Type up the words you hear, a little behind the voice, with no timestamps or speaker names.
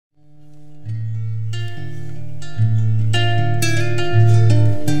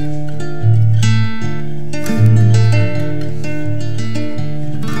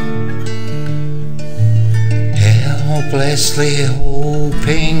Wordlessly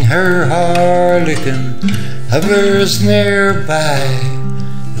hoping her harlequin hovers nearby,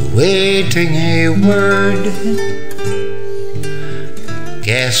 awaiting a word,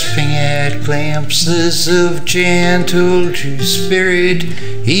 gasping at glimpses of gentle true spirit.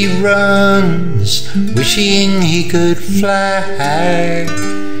 He runs, wishing he could fly,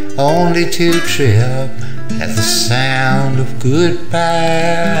 only to trip at the sound of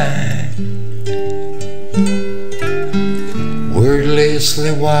goodbye.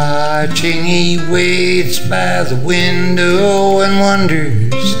 Wordlessly watching, he waits by the window and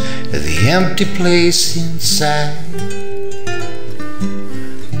wonders at the empty place inside.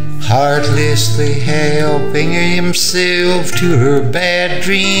 Heartlessly helping himself to her bad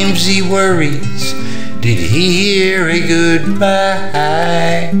dreams, he worries, did he hear a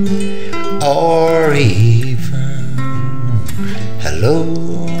goodbye, or even hello?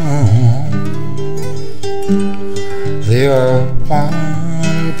 They are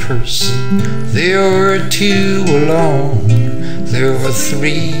one person, there are two alone, there are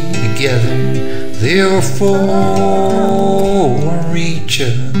three together, there are four each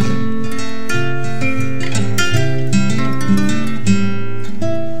other.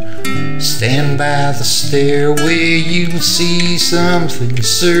 Stand by the stairway, you'll see something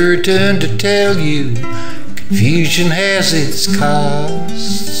certain to tell you. Confusion has its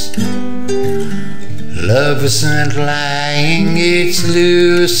costs. Love isn't lying, it's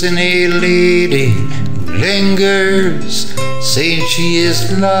loose in a lady who lingers, saying she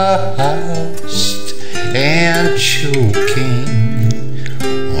is lost and choking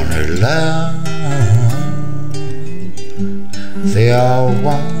on her love. They are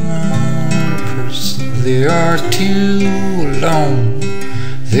one person, there are two alone,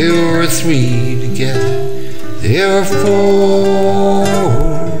 there are three together, there are four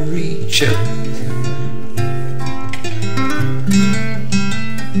each other.